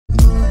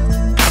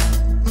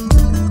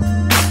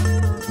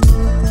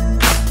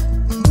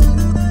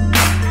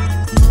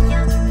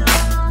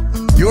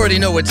already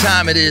know what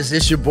time it is.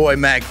 It's your boy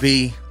Mack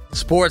B,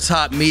 Sports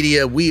Hop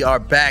Media. We are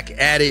back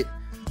at it.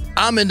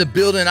 I'm in the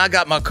building. I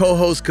got my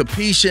co-host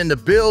Kapeash in the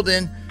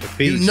building.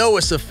 You know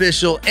it's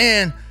official.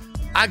 And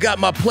I got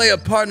my player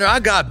partner. I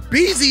got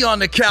Beezy on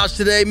the couch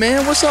today,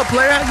 man. What's up,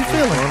 player? How you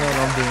feeling?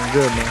 I'm doing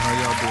good, man. How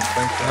y'all doing?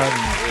 Thanks for having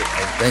me.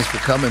 Hey, thanks for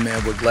coming,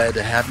 man. We're glad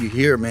to have you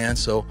here, man.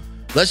 So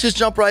let's just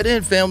jump right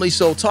in, family.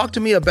 So talk to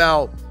me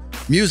about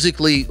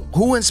musically.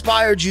 Who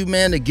inspired you,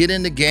 man, to get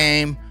in the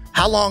game?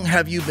 How long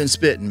have you been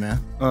spitting, man?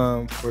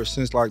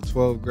 Since like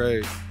 12th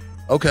grade.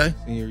 Okay.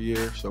 Senior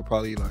year, so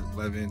probably like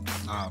 11,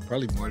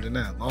 probably more than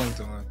that, long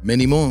time.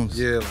 Many moons.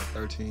 Yeah, like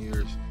 13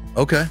 years.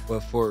 Okay.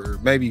 But for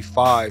maybe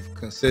 5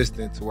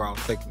 consistent to where I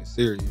was taking it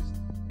serious.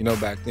 You know,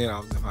 back then I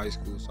was in high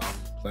school, so I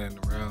was playing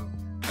around.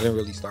 I didn't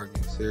really start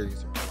getting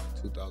serious until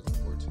like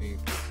 2014,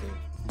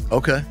 15.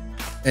 Okay.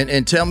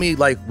 And tell me,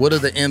 like, what are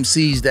the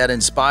MCs that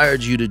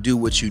inspired you to do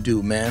what you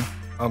do, man?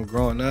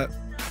 Growing up,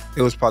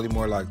 it was probably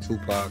more like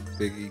Tupac,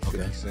 Biggie,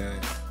 50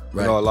 Cent.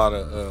 Right. You know, a lot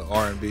of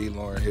R&B,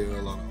 Lauryn Hill,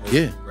 a lot of old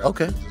rappers.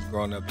 Okay. Just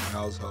growing up in the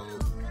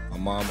household. My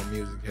mom a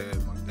music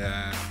head, my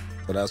dad.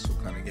 So that's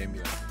what kind of gave me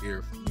that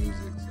ear for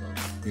music.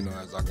 So, you know,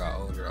 as I got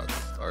older, I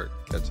just started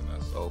catching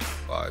that soulful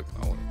vibe.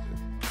 I wanted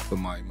to put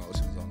my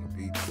emotions on the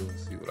beat too and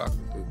see what I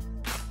could do.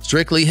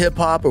 Strictly hip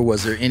hop, or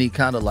was there any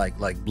kind of like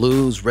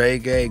blues,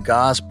 reggae,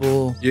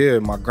 gospel? Yeah,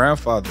 my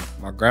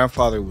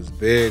grandfather was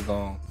big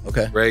on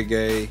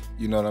reggae,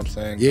 you know what I'm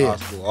saying? Yeah.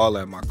 Gospel, all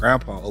that. My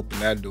grandpa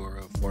opened that door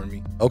up for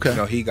me. Okay. You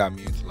know, he got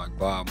me into like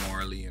Bob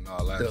Marley and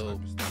all that type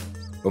of stuff.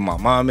 But my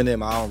mom and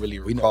them, I don't really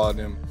recall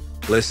them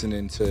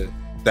listening to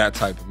that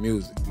type of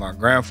music. My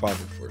grandfather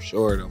for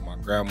sure, though. My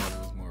grandmother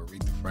was more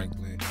Aretha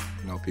Franklin,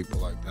 you know, people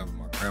like that. But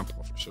my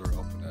grandpa for sure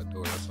opened that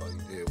door. That's all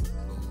he did with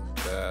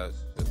blues, jazz,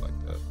 shit like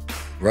that.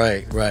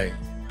 Right.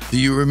 Do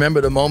you remember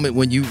the moment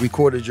when you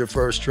recorded your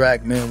first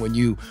track, man, when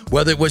you,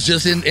 whether it was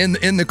just in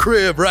the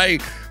crib,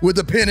 right, with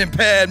a pen and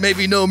pad,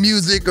 maybe no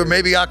music, or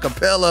maybe a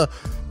cappella,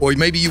 or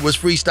maybe you was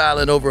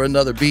freestyling over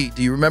another beat?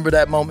 Do you remember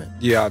that moment?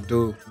 Yeah, I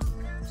do.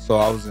 So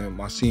I was in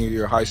my senior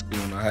year of high school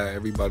and I had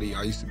everybody,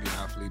 I used to be an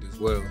athlete as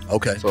well.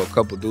 Okay. So a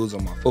couple dudes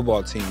on my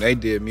football team, they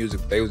did music,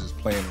 but they was just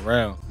playing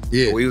around.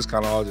 Yeah. So we was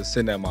kind of all just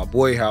sitting at my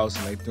boy house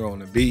and they threw on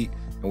the beat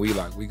and we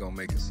gonna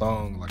make a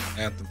song, like an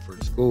anthem for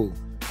the school.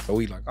 So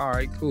we like, all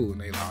right, cool.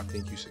 And they like, I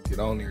think you should get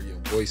on there, your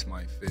voice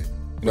might fit.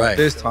 You know, right. At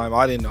this time,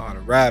 I didn't know how to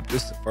rap.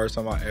 This is the first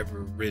time I ever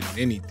written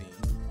anything.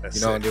 That's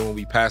you know, sick. And then when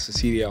we passed the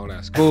CD out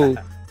at school,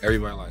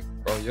 everybody like,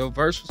 bro, your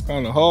verse was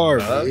kind of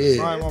hard. At the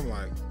time, I'm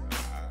like,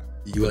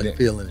 you wasn't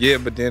feeling it. Yeah,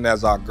 but then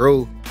as I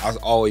grew, I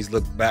always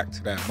looked back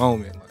to that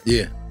moment. Like,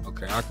 yeah.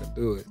 Okay, I can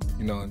do it.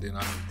 You know, and then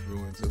I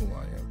grew into who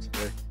I am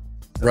today.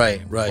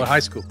 Right. What high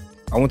school?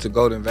 I went to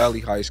Golden Valley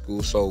High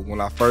School. So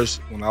before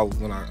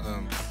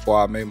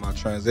I made my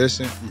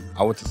transition,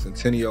 I went to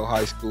Centennial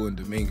High School in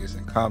Dominguez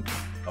and Compton.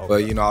 Okay.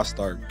 But you know, I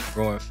started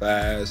growing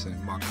fast,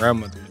 and my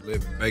grandmother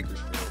lived in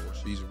Bakersfield. Where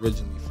she's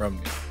originally from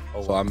there.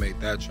 So I made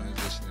that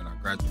transition, and I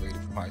graduated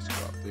from high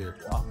school out there.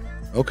 Wow.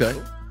 Okay.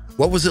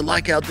 What was it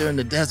like out there in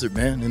the desert,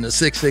 man? In the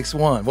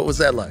 661? What was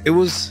that like? It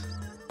was,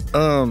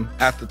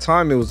 at the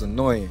time, it was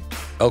annoying.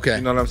 Okay.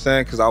 You know what I'm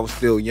saying? Because I was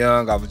still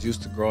young. I was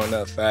used to growing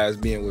up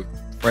fast, being with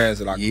friends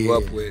that I grew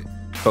up with.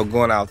 So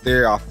going out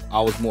there, I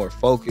was more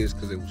focused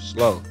because it was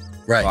slow.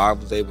 Right. So I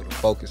was able to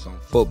focus on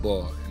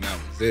football, and that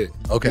was it.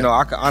 Okay. You know,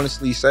 I can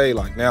honestly say,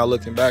 like, now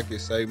looking back, it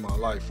saved my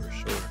life for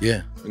sure.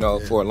 Yeah. You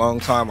know, for a long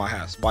time, I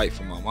had spite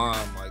from my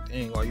mom. Like,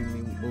 dang, why you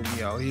move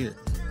me out here?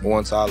 But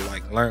once I,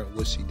 learned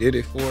what she did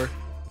it for,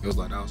 it was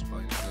like, that was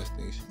probably the best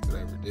thing she could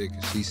ever did,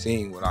 because she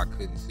seen what I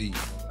couldn't see. You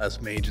know? That's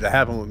major. That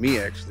happened with me,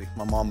 actually.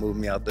 My mom moved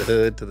me out the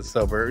hood to the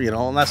suburb, you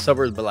know, not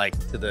suburbs, but like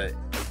to the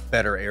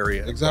better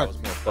area. Exactly. So I was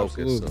more focused.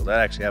 Absolutely. So that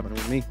actually happened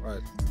with me.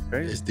 Right.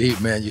 Crazy. It's deep,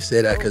 man. You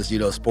say that because, you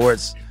know,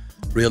 sports,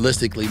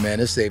 realistically,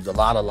 man, it saved a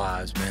lot of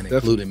lives, man,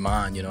 including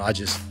mine. You know,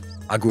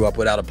 I grew up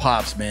without a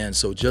pops, man.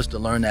 So just to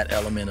learn that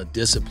element of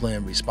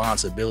discipline,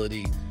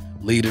 responsibility,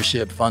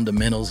 leadership,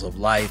 fundamentals of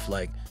life,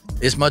 like,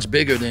 it's much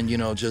bigger than, you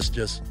know,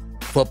 just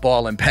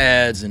football and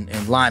pads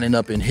and lining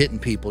up and hitting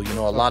people. You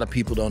know, a lot of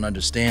people don't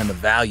understand the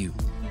value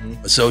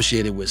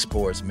associated with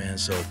sports, man.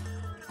 So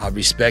I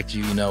respect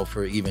you, you know,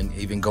 for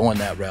even going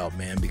that route,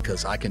 man,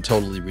 because I can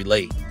totally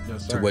relate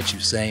to what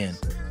you're saying.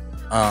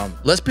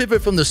 Let's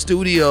pivot from the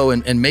studio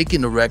and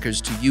making the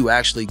records to you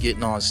actually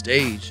getting on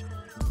stage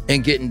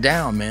and getting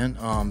down,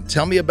 man.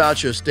 Tell me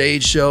about your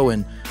stage show,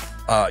 and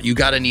you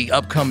got any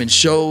upcoming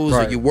shows?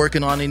 Are you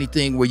working on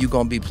anything where you're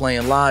going to be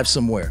playing live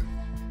somewhere?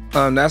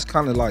 That's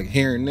kind of like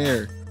here and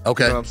there.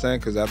 Okay. You know what I'm saying?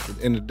 Because at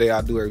the end of the day,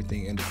 I do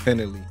everything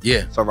independently.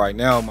 Yeah. So right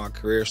now, my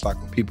career is like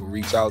when people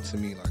reach out to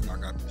me, like, I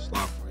got this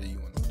slot for you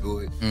want to do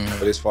it.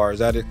 But as far as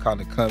that, it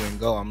kind of come and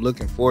go. I'm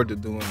looking forward to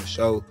doing the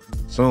show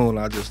soon.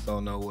 I just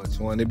don't know what's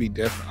on. There'll be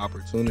different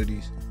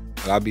opportunities.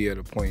 But I'll be at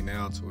a point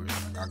now to where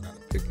like, I got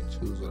to pick and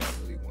choose what I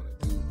really want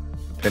to do,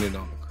 depending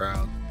on the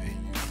crowd, the venue,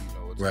 you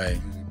know, what's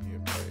music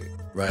being played.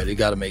 Right. It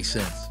got to make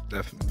sense.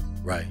 Definitely.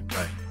 Right.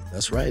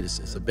 That's right.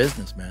 It's a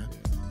business, man. Yeah.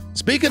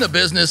 Speaking of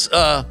business,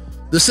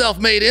 The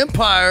self-made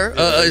empire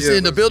is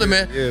in the building,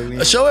 man.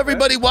 Yeah, Show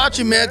everybody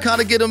watching, man.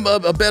 Kind of get them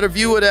a better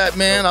view of that,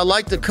 man. I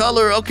like the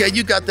color. Okay,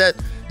 you got that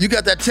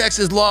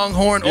Texas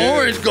Longhorn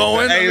orange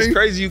going. Hey, it's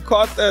crazy you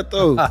caught that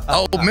though.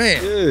 Oh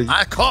man,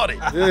 I caught it.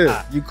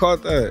 Yeah, you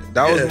caught that.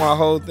 That was my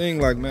whole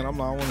thing. Like, man, I'm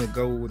like, I want to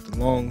go with the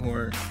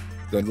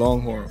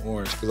Longhorn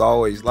orange because I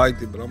always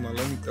liked it. But I'm like,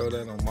 let me throw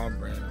that on my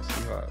brand and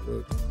see how it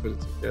looks and put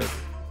it together.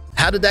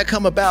 How did that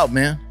come about,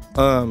 man?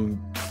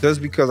 Just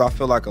because I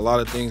feel like a lot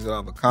of things that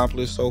I've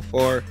accomplished so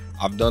far,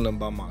 I've done them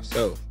by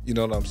myself. You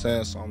know what I'm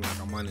saying? So I'm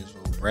like, I might as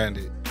well brand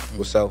it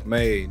with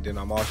self-made. Then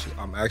I'm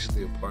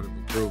actually a part of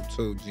a group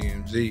too,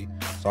 GMG.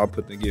 So I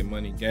put the Get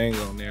Money Gang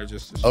on there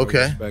just to show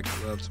respect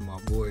and love to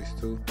my boys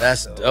too.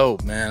 That's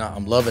dope, man.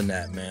 I'm loving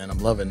that, man. I'm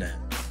loving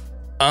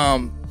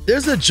that.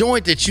 There's a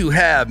joint that you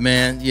have,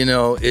 man. You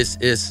know, it's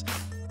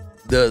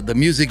the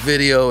music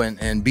video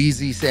and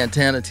Beezy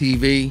Santana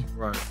TV.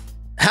 Right.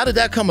 How did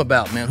that come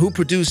about, man? Who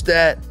produced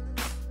that?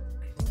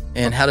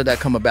 And how did that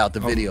come about,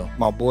 the video?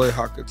 My boy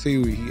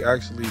Hakatiwi,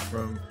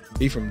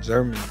 he from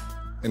Germany.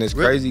 And it's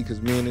crazy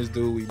because me and this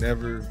dude, we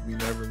never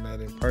met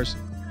in person.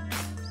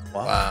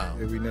 Wow.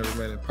 Yeah, we never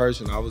met in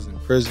person. I was in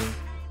prison,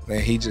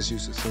 and he just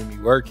used to see me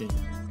working.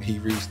 And he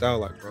reached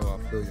out like, bro,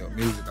 I feel your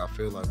music. I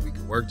feel like we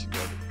could work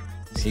together.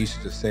 And he used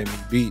to just send me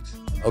beats.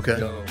 Okay. You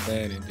know what I'm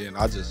saying? And then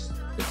I just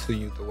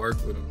continued to work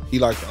with him. He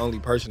like the only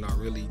person I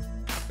really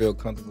feel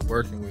comfortable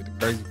working with.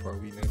 The crazy part,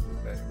 we never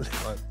met in real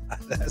life.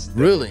 That's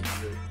really?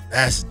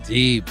 That's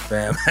deep,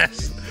 fam.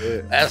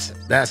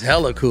 That's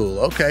hella cool.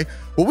 Okay.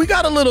 Well, we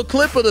got a little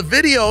clip of the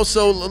video,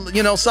 so,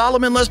 you know,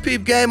 Solomon, let's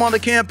peep game on the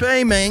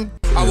campaign, man.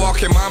 I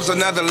walk in mom's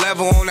another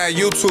level on that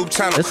YouTube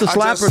channel. It's a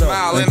slapper, I just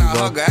smile and I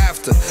hug her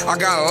after. I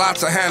got a lot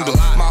to handle.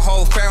 My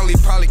whole family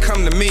probably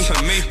come to me.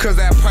 Cause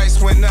that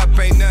price went up,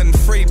 ain't nothing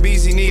free.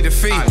 Beezy need a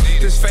fee.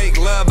 This fake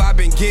love I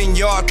been getting,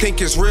 y'all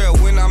think it's real.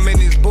 When I'm in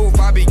this booth,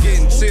 I be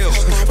getting chills.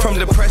 From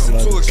depression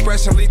to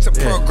expression, lead to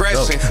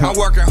progression. I'm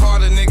working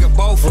harder, nigga,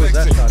 both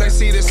flexing. They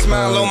see the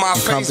smile on my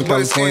face,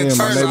 but it's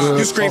internal.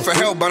 You scream for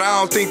help, but I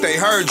don't think they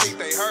heard you.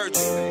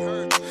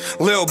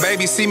 Lil'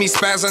 baby see me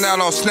spazzing out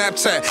on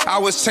Snapchat. I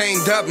was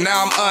chained up,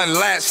 now I'm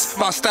unlatched.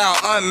 My style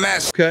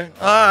unmatched. Okay.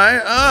 All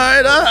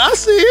right. I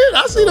see it.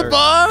 I see the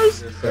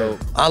bars.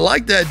 I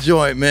like that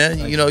joint, man.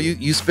 You know,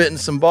 you spitting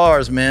some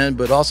bars, man,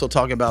 but also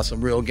talking about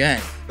some real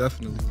game.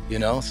 Definitely. You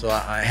know, so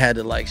I had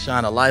to like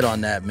shine a light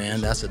on that,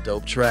 man. That's a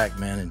dope track,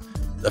 man. And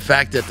the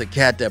fact that the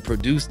cat that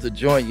produced the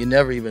joint, you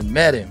never even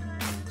met him.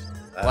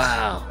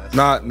 Wow.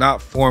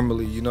 Not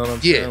formally, you know what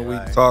I'm saying? We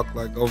talk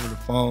like over the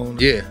phone.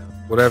 Yeah.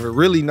 Whatever,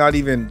 really not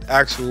even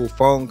actual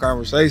phone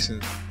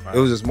conversations. It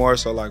was just more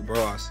so like,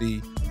 bro, I see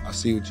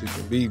what you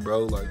can be,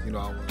 bro. Like, you know,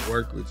 I want to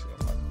work with you.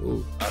 I'm like,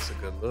 cool. That's a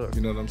good look.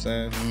 You know what I'm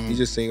saying? He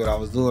just seen what I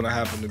was doing. I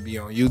happened to be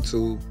on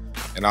YouTube,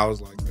 and I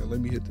was like, man,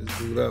 let me hit this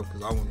dude up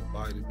because I want to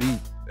buy the beat.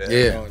 Yeah.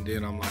 You know? And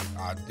then I'm like,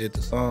 I did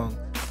the song.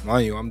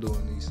 Mind you, I'm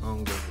doing these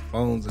songs over the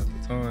phones at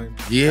the time.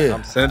 Yeah. And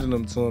I'm sending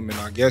them to him, and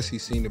I guess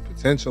he's seen the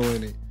potential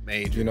in it.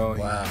 Major. You know,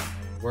 wow.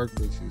 He work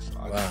with you, so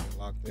I just been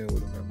locked in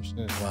with him ever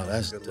since. Wow,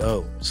 that's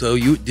dope. So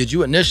did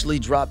you initially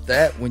drop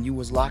that when you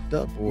was locked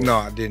up? Or? No,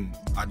 I didn't.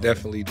 I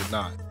definitely did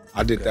not.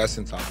 I did that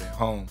since I've been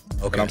home.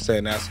 Okay. But I'm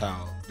saying that's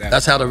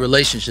how the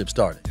relationship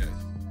started. Yes.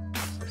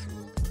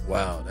 Absolutely.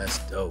 Wow, that's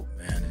dope,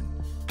 man.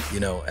 And you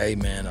know, hey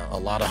man, a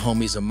lot of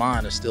homies of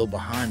mine are still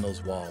behind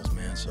those walls,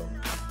 man. So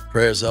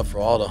prayers up for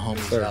all the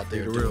homies out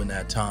there doing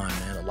that time,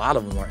 man. A lot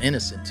of them are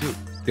innocent too.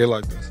 Feel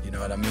like this. You know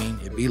what I mean?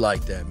 It be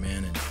like that,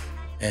 man.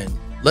 And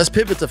let's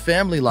pivot to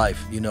family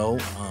life. You know,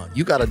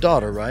 you got a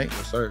daughter, right?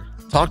 Yes, sir.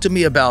 Talk to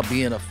me about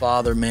being a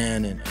father,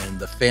 man, and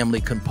the family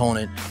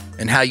component,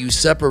 and how you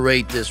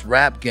separate this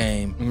rap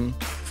game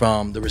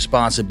from the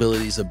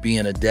responsibilities of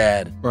being a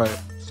dad. Right.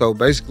 So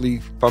basically,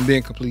 if I'm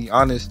being completely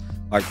honest,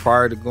 like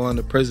prior to going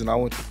to prison, I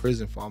went to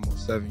prison for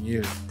almost 7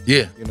 years.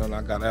 Yeah. You know, and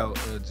I got out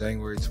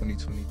January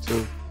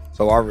 2022.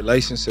 So our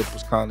relationship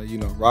was kind of, you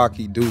know,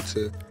 rocky due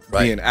to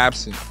being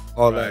absent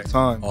all that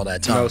time. All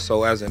that time. You know,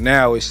 so as of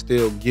now, it's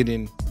still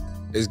getting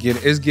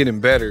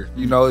better.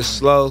 You know, it's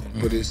slow,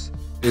 but it's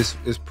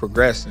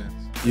progressing.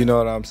 You know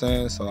what I'm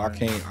saying? So I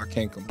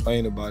can't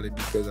complain about it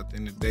because at the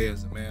end of the day,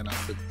 as a man, I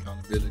took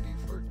accountability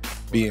for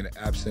being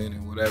absent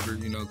and whatever.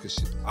 You know,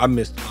 because I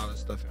missed a lot of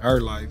stuff in her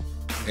life,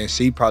 and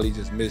she probably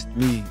just missed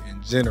me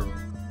in general.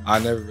 I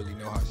never really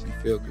know how she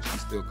feel because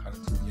she's still kind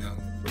of too young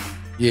to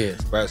really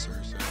express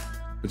herself.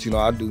 But you know,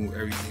 I do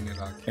everything that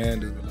I can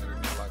do to let her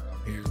know like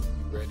I'm here,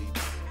 be ready.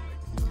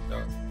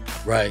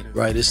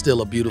 Right. It's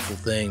still a beautiful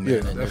thing,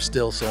 man, and there's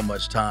still so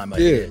much time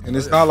ahead. And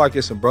it's not like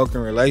it's a broken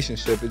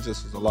relationship. It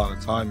just is a lot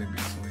of time in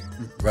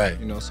between. Right.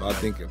 You know, so I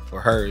think for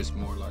her, it's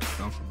more like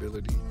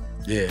comfortability.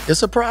 Yeah,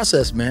 it's a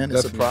process, man.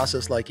 It's a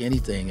process like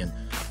anything, and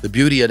the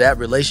beauty of that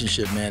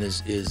relationship, man,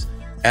 is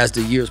as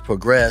the years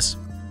progress,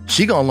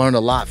 she gonna learn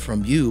a lot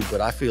from you,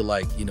 but I feel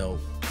like, you know,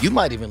 you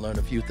might even learn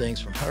a few things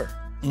from her.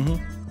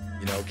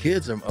 You know,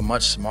 kids are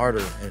much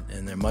smarter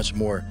and they're much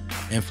more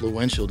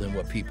influential than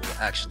what people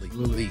actually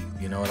believe.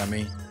 You know what I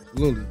mean?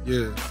 Absolutely,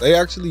 yeah. They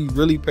actually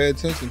really pay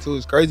attention to it.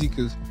 It's crazy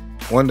because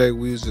one day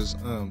we was just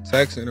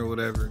texting or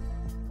whatever,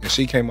 and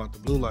she came out the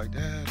blue like,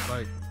 Dad,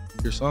 like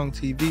your song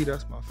TV,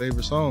 that's my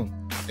favorite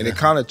song. And it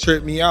kind of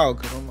tripped me out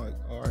because I'm like,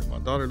 all right, my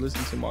daughter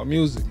listens to my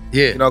music.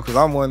 Yeah. You know, because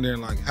I'm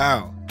wondering like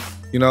how,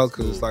 you know,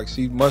 because it's like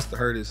she must have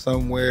heard it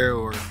somewhere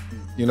or,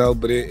 you know,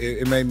 but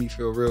it made me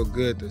feel real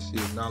good that she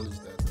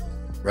acknowledged that.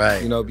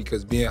 Right. You know,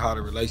 because being how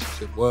the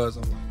relationship was,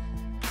 I'm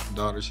like, my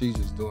daughter, she's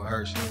just doing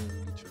her. She ain't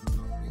really tripping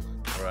on me.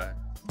 Like, Right.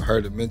 for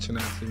her to mention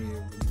that to me,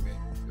 it really made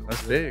me feel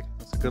That's good. big.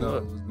 That's a good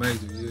look. It was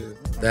major,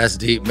 yeah. That's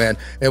deep, man.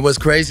 And what's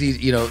crazy,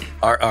 you know,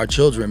 our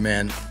children,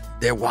 man,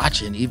 they're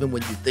watching even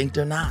when you think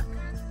they're not.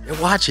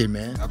 They're watching,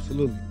 man.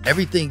 Absolutely.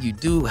 Everything you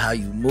do, how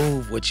you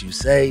move, what you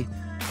say,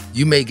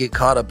 you may get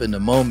caught up in the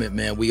moment,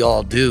 man. We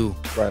all do.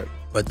 Right.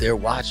 But they're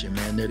watching,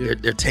 man.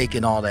 They're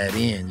taking all that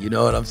in. You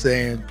know what I'm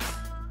saying?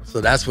 So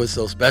that's what's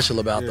so special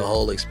about the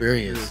whole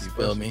experience. You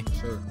feel me?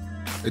 Sure.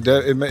 It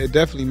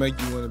definitely make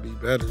you want to be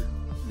better.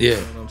 Yeah. You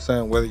know what I'm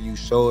saying? Whether you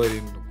show it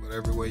in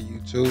whatever way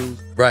you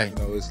choose. Right. You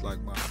know, it's like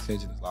my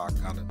intention is like, I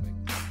gotta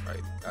make this right.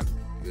 It gotta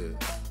be good.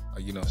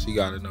 Like, you know, she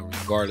gotta know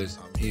regardless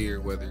I'm here,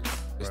 whether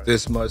it's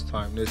this much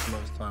time, like you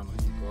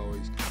can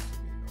always come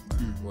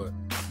to me no matter what.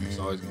 It's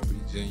always gonna be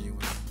genuine.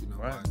 You know,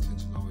 my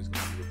intention's always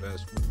gonna be the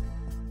best for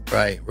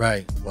you.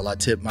 Right. Well, I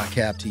tip my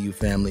cap to you,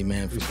 family,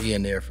 man, for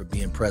being there, for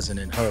being present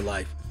in her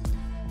life.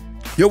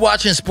 You're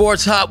watching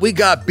Sports Hot. We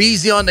got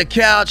Beezy on the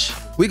couch.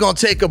 We're going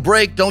to take a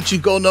break. Don't you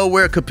go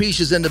nowhere. Kapeash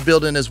is in the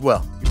building as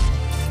well.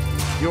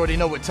 You already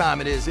know what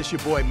time it is. It's your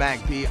boy,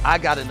 Mack B. I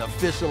got an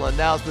official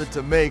announcement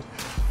to make.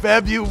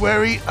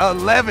 February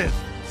 11th,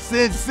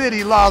 Sin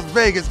City, Las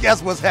Vegas.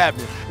 Guess what's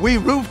happening? We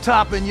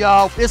rooftopping,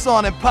 y'all. It's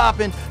on and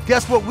popping.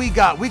 Guess what we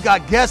got? We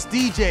got guest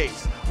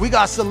DJs. We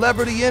got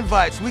celebrity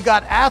invites. We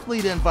got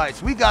athlete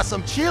invites. We got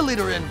some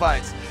cheerleader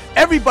invites.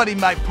 Everybody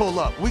might pull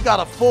up. We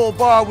got a full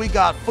bar. We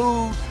got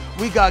food.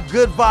 We got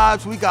good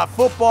vibes. We got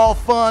football,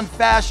 fun,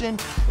 fashion.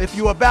 If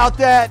you about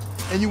that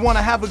and you want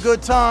to have a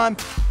good time,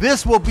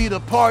 this will be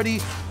the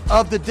party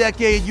of the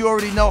decade. You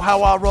already know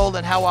how I roll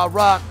and how I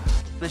rock.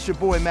 It's your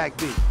boy, Mack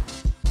B.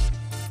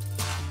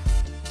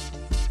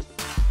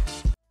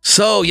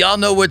 So y'all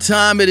know what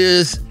time it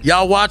is.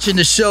 Y'all watching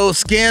the show,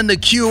 scan the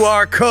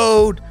QR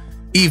code,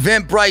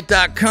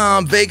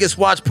 eventbrite.com,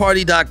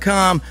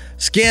 vegaswatchparty.com.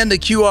 Scan the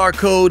QR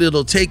code.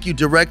 It'll take you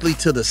directly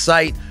to the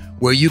site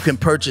where you can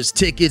purchase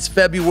tickets.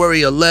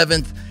 February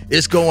 11th,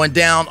 it's going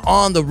down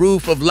on the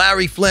roof of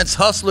Larry Flint's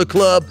Hustler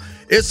Club.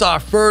 It's our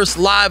first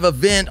live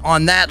event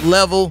on that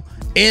level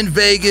in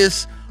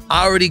Vegas.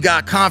 I already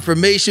got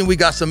confirmation. We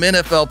got some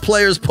NFL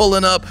players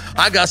pulling up.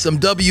 I got some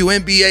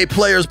WNBA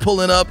players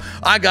pulling up.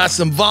 I got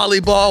some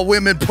volleyball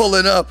women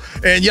pulling up.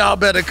 And y'all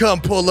better come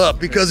pull up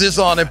because it's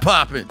on and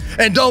popping.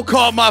 And don't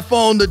call my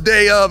phone the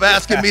day of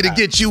asking me to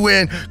get you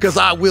in because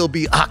I will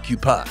be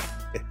occupied.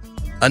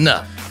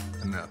 Enough.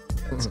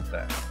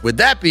 With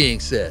that being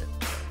said,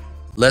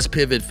 let's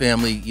pivot,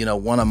 family. You know,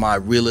 one of my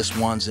realest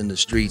ones in the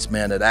streets,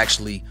 man, that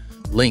actually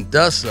linked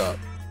us up.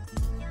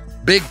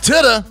 Big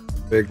Titta.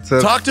 Big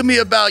Titta. Talk to me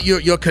about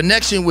your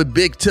connection with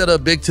Big Titta,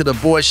 Big Titta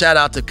Boy. Shout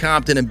out to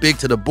Compton and Big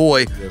Titta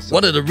Boy. Yes,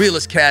 one of the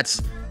realest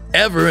cats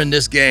ever in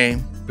this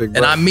game. And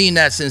I mean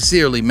that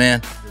sincerely,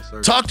 man.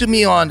 Yes, talk to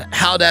me on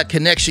how that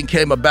connection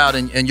came about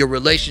and your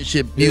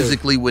relationship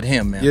musically with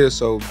him, man. Yeah,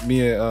 so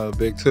me and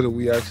Big Titta,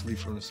 we actually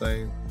from the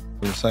same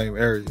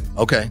area.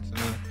 Okay. You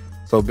know,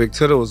 so Big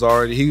Titta was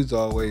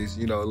always,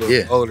 you know, a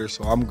little older,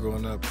 so I'm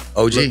growing up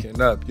OG.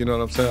 Looking up, you know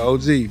what I'm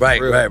saying? OG. Right.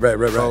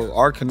 So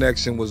our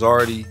connection was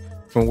already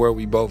from where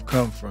we both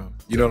come from.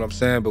 You know what I'm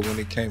saying? But when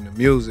it came to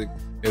music,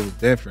 it was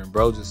different.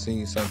 Bro just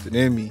seen something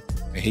in me,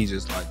 and he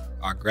just like,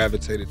 I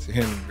gravitated to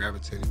him and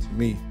gravitated to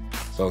me.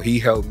 So he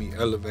helped me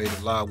elevate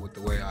a lot with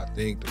the way I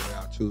think, the way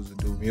I choose to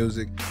do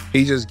music.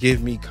 He just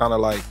give me kind of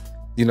like,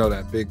 you know,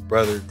 that big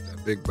brother,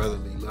 that big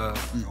brotherly love.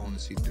 Like, I want to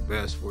see the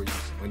best for you.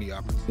 So any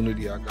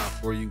opportunity I got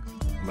for you,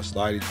 I'm gonna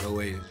slide it your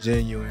way. It's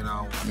genuine.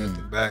 I don't want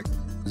nothing back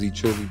because he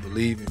truly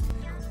believed in me.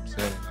 You know what I'm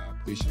saying? And I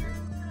appreciate it.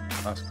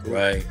 That's cool.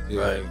 Right.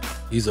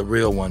 He's a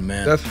real one,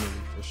 man. Definitely,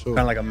 for sure. Kind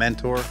of like a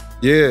mentor.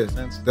 Yeah,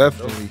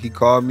 definitely. He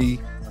called me,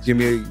 give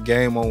me a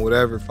game on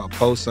whatever. If I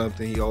post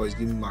something, he always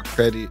give me my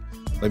credit,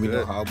 let me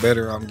know how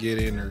better I'm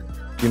getting, or,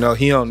 you know,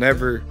 he don't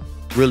never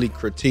really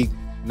critique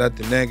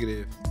nothing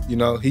negative. You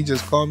know, he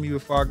just called me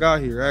before I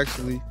got here,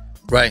 actually.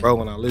 Right. Bro,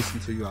 when I listen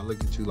to you, I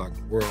look at you like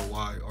a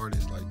worldwide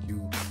artist, like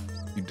you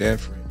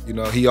different. You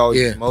know, he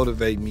always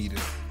motivate me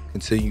to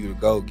continue to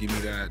go, give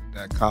me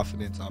that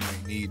confidence I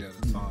may need at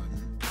a time.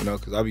 You know,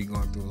 because I be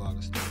going through a lot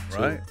of stuff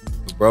too. Right.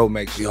 But bro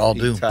makes sure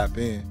he tap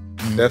in.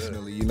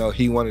 Definitely. You know,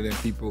 he one of them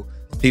people,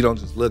 he don't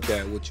just look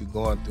at what you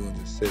going through and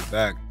just sit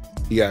back.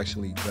 He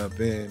actually jump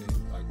in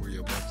and like, where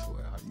your mental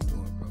at? How you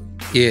doing, bro?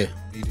 You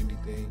need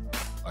anything?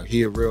 Like,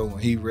 he a real one.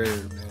 He rare,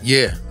 man.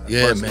 Yeah,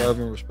 man. Man. Love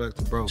and respect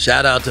to bro.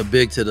 Shout out to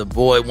Big Titta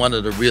Boy, one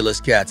of the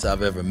realest cats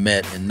I've ever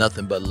met, and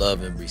nothing but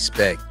love and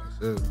respect.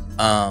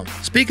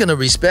 Speaking of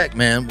respect,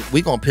 man,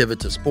 we gonna pivot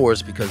to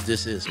sports because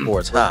this is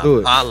Sports Hot.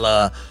 A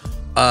la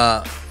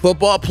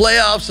Football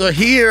playoffs are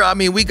here. I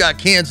mean, we got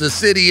Kansas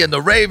City and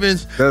the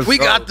Ravens. We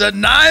got the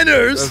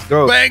Niners. Let's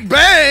go. Bang,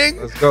 bang.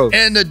 Let's go.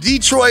 And the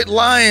Detroit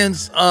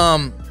Lions.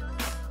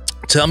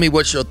 Tell me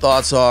what your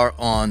thoughts are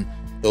on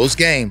those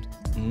games.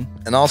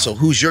 And also,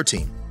 who's your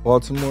team?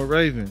 Baltimore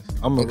Ravens.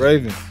 I'm a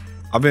Raven.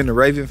 I've been a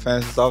Raven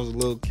fan since I was a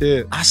little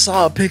kid. I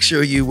saw a picture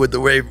of you with the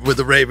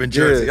Raven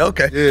jersey. Yeah,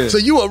 Okay. yeah. So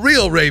you a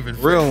real Raven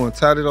fan. Real one,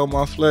 tatted on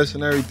my flesh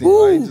and everything.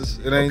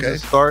 It ain't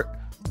just start.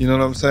 You know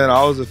what I'm saying?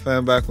 I was a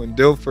fan back when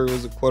Dilfer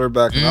was a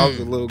quarterback and I was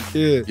a little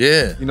kid.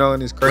 Yeah. You know,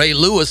 and it's crazy. Ray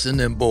Lewis and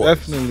them boys.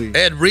 Definitely.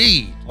 Ed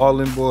Reed. All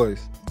them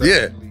boys.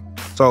 Definitely.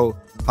 Yeah. So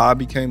how I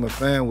became a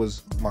fan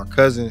was my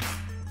cousin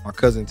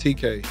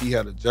TK. He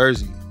had a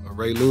jersey, a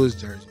Ray Lewis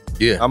jersey.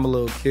 Yeah. I'm a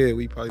little kid.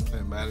 We probably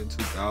playing Madden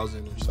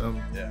 2000 or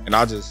something. Yeah. And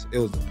it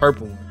was the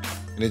purple one.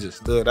 And it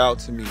just stood out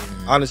to me.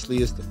 And honestly,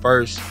 it's the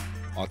first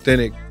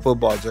authentic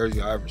football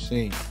jersey I ever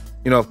seen.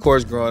 You know, of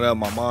course, growing up,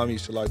 my mom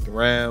used to like the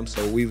Rams.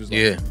 So we was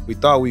like, we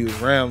thought we was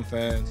Ram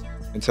fans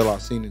until I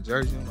seen the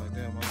jersey. I'm like,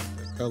 damn, I like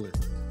that color.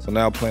 So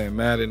now playing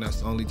Madden,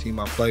 that's the only team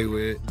I play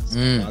with. So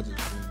that's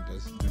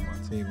been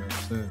my team ever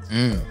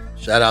since.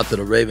 Shout out to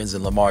the Ravens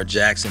and Lamar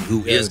Jackson,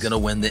 who is going to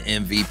win the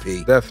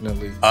MVP.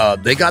 Definitely.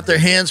 They got their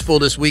hands full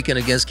this weekend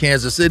against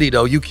Kansas City,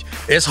 though.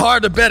 It's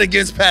hard to bet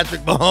against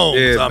Patrick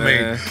Mahomes. Yeah, I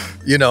mean,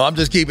 you know, I'm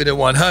just keeping it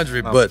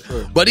 100.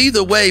 But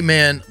either way,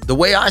 man, the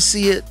way I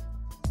see it,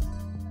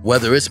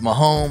 whether it's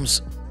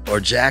Mahomes or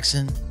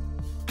Jackson,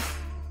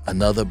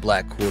 another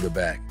black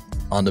quarterback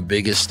on the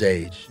biggest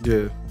stage.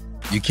 Yeah.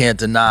 You can't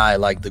deny,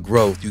 like, the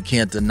growth. You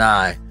can't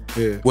deny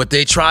what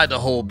they tried to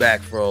hold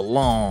back for a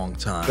long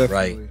time,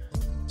 Definitely. right?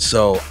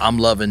 So I'm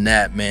loving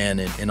that, man.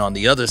 And on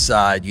the other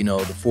side, you know,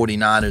 the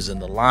 49ers and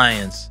the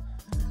Lions,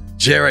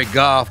 Jared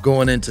Goff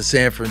going into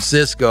San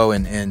Francisco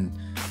and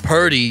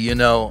Purdy, you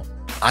know,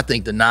 I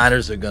think the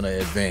Niners are going to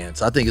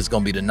advance. I think it's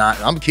going to be the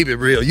Niners. I'm going to keep it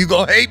real. You're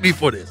going to hate me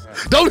for this.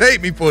 Don't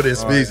hate me for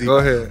this, Beezy. Go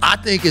ahead. I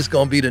think it's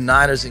going to be the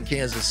Niners in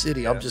Kansas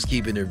City. I'm just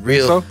keeping it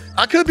real. So?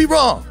 I could be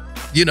wrong,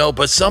 you know,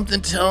 but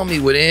something tell me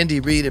with Andy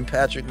Reid and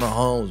Patrick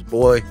Mahomes,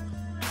 boy,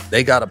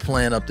 they got a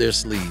plan up their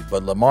sleeve.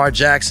 But Lamar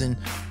Jackson,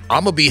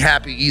 I'm going to be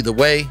happy either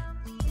way,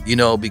 you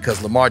know,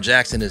 because Lamar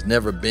Jackson has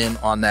never been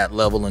on that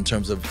level in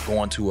terms of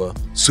going to a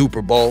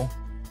Super Bowl.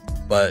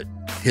 But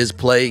his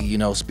play, you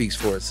know, speaks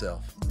for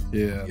itself.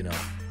 Yeah. You know.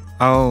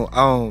 I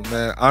don't,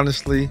 man.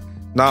 Honestly,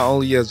 not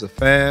only as a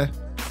fan,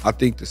 I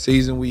think the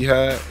season we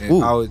had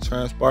and how it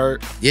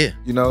transpired, you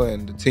know,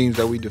 and the teams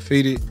that we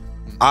defeated,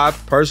 I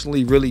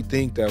personally really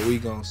think that we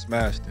going to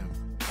smash them.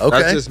 Okay.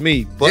 That's just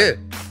me. But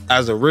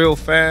as a real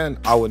fan,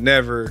 I would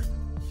never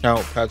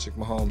count Patrick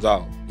Mahomes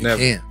out.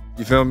 Never.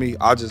 You feel me?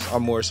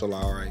 I'm more so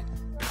like, all right,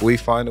 if we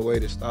find a way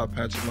to stop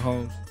Patrick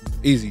Mahomes,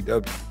 easy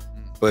W.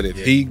 But if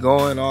he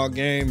going all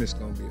game, it's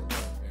going to be a long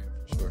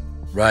game for sure.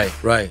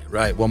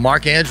 Right. Well,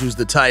 Mark Andrews,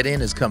 the tight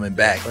end, is coming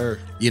back. Yes,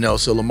 you know,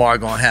 so Lamar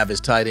going to have his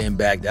tight end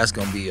back. That's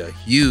going to be a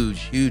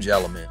huge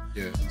element.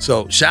 Yeah.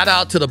 So shout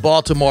out to the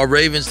Baltimore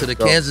Ravens, to the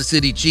Kansas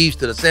City Chiefs,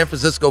 to the San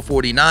Francisco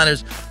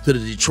 49ers, to the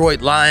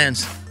Detroit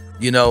Lions,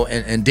 you know,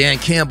 and Dan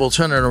Campbell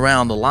turning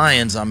around the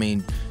Lions. I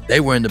mean, they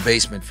were in the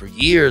basement for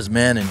years,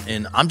 man,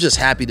 and I'm just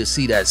happy to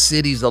see that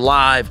city's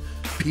alive.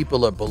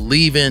 People are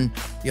believing.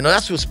 You know,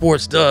 that's what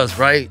sports does,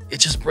 right? It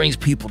just brings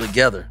people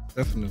together.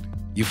 Definitely.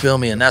 You feel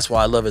me? And that's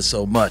why I love it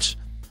so much.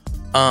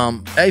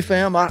 Hey,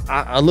 fam,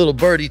 a little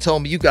birdie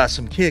told me you got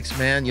some kicks,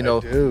 man. You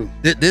know,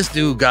 this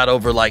dude got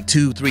over like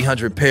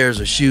 200-300 pairs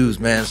of shoes,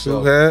 man.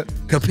 So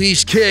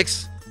Kapeash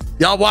Kicks.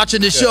 Y'all watching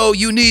the show,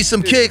 you need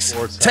some kicks,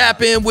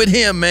 tap in with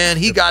him, man.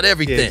 He got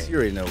everything. You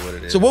already know what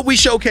it is. So what we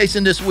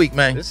showcasing this week,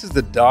 man? This is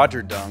the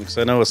Dodger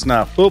dunks. I know it's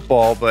not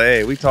football, but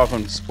hey, we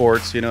talking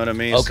sports, you know what I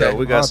mean? Okay. So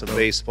we got some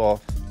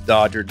baseball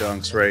Dodger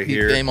dunks right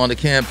here. Game on the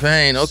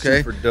campaign, okay.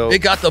 Super dope. It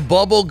got the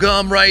bubble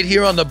gum right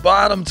here on the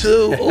bottom,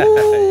 too.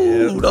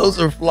 Ooh, those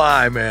are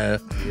fly, man.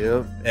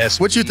 Yep.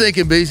 What you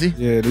thinking, Beezy?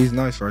 Yeah, these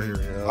nice right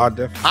here.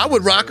 I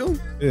would rock them.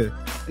 Yeah.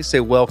 They say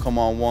welcome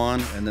on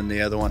one, and then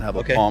the other one have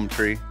a palm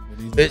tree.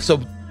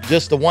 So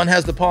just the one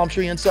has the palm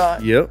tree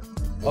inside? Yep.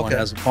 One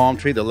has a palm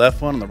tree, the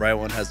left one, and the right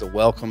one has the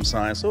welcome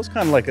sign. So it's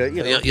kind of like a,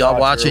 you know, y'all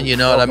watching, you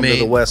know what I mean? To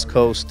the West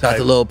Coast type got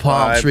the little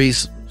palm tree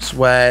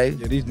swag.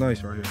 Yeah, these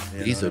nice right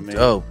here. These are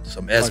dope.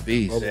 Some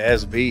SBs. The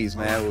SBs,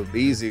 man. With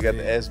Beezy, you got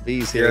the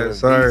SBs here. Yes,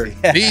 sir.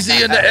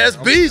 Beezy and the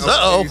SBs.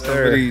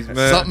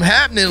 Something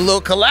happening. A little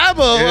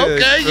collabo.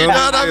 Okay, you know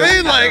what I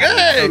mean? Like,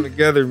 hey. Come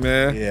together,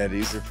 man. Yeah,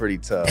 these are pretty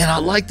tough. And I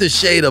like the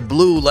shade of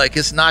blue. Like,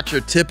 it's not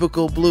your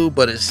typical blue,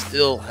 but it's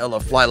still hella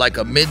fly. Like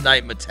a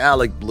midnight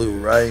metallic blue,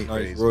 right?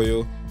 Nice,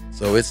 royal.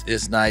 So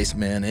it's nice,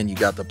 man. And you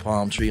got the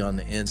palm tree on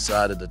the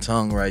inside of the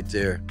tongue right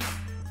there.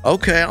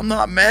 Okay, I'm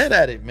not mad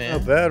at it, man.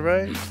 Not bad,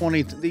 right?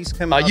 These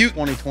came out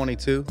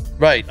 2022.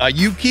 Right. Are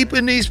you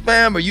keeping these,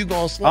 fam, or you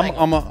gonna slang?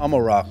 I'm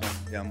a rock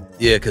them.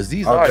 Yeah, because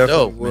these are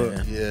dope,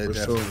 man. Yeah,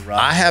 definitely.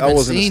 I haven't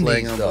seen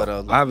these,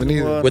 though. I haven't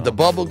either. With the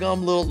bubble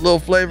gum little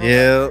flavor?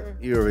 Yeah,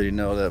 you already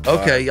know that.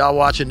 Okay, y'all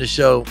watching the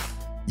show.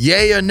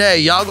 Yay or nay?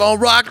 Y'all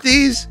gonna rock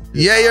these?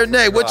 Yay or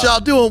nay? What y'all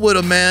doing with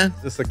them, man?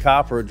 Just a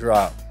cop or a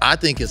drop? I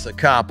think it's a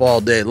cop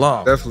all day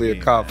long. Definitely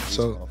a cop.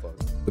 So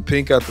the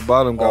pink at the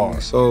bottom got me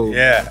sold.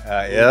 Yeah.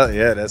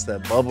 That's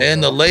that bubble.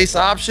 And the lace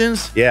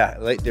options? Yeah,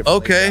 different.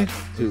 Okay.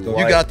 You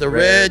got the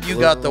red, you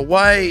got the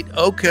white.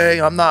 Okay,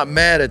 I'm not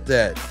mad at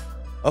that.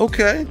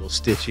 Okay. Little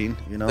stitching,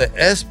 you know. The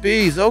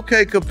SBs.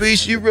 Okay,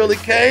 Kapeash, you really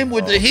came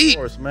with the heat. Of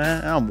course,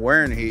 man. I'm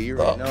wearing heat. You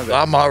already know that.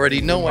 I'm already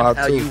knowing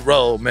how you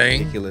roll, man.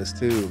 Ridiculous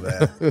too,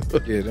 man.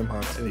 Yeah, them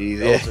hot too.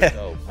 Those are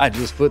dope. I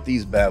just put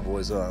these bad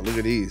boys on. Look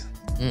at these.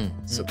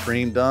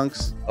 Supreme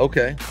Dunks.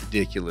 Okay.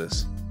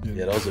 Ridiculous.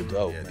 Yeah, those are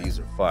dope. Yeah, man. these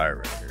are fire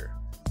right here.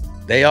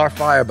 They are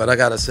fire, but I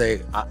gotta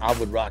say, I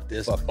would rock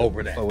this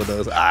over that. Fuck with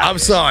those. I'm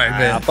sorry,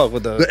 man. I fuck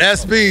with those. The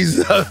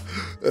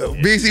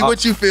SBs. Beezy,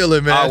 what you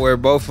feeling, man? I wear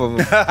both of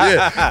them.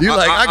 Yeah, you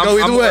like I go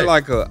either I'm way. more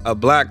like a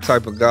black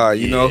type of guy,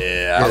 you know.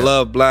 Yeah. I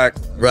love black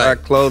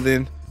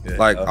clothing. Yeah.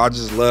 Like I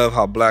just love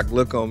how black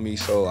look on me,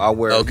 so I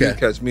wear. You can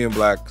catch me in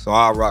black, so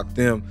I rock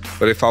them.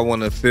 But if I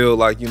want to feel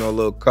like a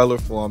little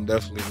colorful, I'm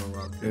definitely gonna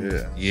rock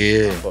them.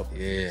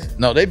 Yeah.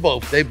 No, they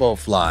both fly,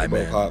 Both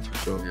man. hot for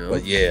sure.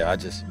 But yeah,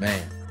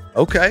 man.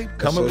 Okay,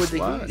 coming with the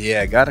slide. heat.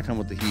 Yeah, gotta come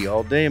with the heat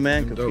all day,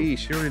 man. Dope.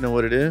 Capeash, you already know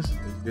what it is.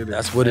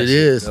 That's what it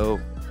is. Dope.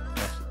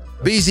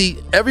 Beezy,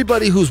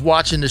 everybody who's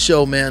watching the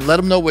show, man, let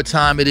them know what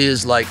time it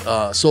is, like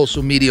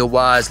social media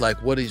wise. Like,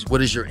 what is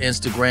your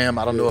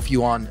Instagram? I don't know if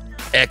you on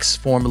X,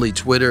 formerly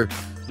Twitter.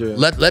 Yeah.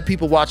 Let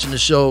people watching the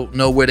show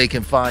know where they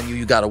can find you.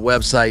 You got a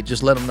website.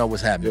 Just let them know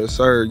what's happening. Yes,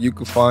 sir. You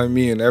can find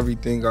me and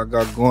everything I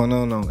got going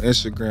on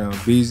Instagram,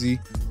 Beezy,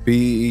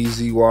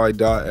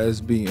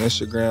 BEZY.SB.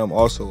 Instagram,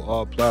 also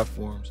all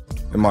platforms.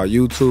 And my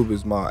YouTube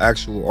is my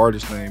actual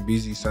artist name,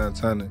 Beezy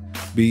Santana,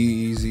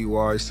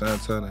 BEZY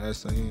Santana,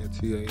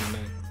 SANTANA.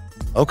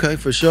 Okay,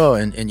 for sure.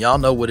 And y'all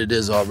know what it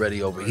is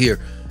already over here.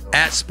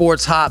 At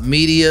Sports Hop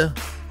Media,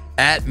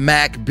 at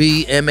Mack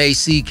B,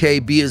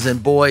 MACKB as in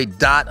boy,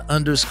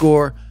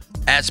 _,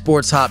 at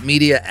Sports Hop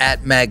Media,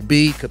 at Mack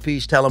B.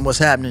 Kapeash, tell them what's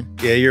happening.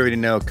 Yeah, you already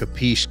know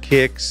Kapeash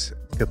Kicks,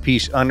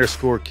 Kapeash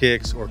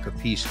 _Kicks, or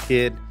Kapeash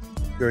Kid.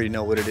 You already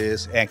know what it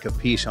is. And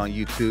Kapeash on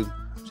YouTube.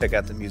 Check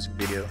out the music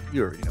video.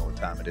 You already know what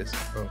time it is.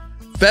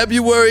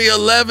 February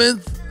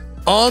 11th,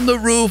 on the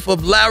roof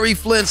of Larry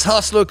Flint's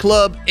Hustler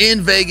Club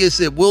in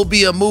Vegas. It will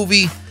be a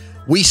movie.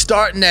 We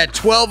starting at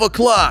 12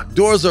 o'clock.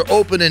 Doors are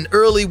opening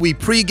early. We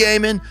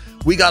pre-gaming.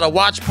 We got a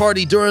watch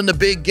party during the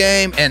big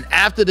game. And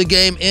after the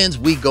game ends,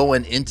 we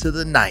going into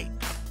the night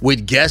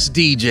with guest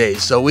DJs.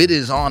 So it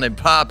is on and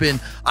popping.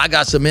 I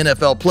got some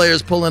NFL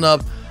players pulling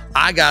up.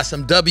 I got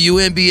some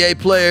WNBA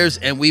players.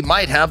 And we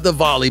might have the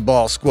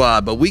volleyball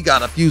squad. But we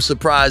got a few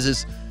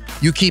surprises.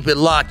 You keep it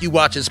locked. You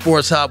watching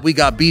Sports Hop. We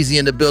got Beezy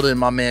in the building and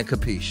my man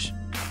Kapeash.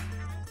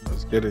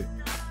 Let's get it.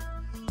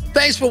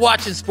 Thanks for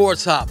watching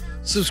Sports Hop.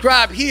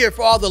 Subscribe here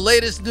for all the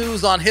latest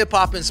news on hip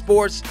hop and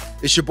sports.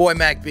 It's your boy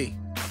Mack B.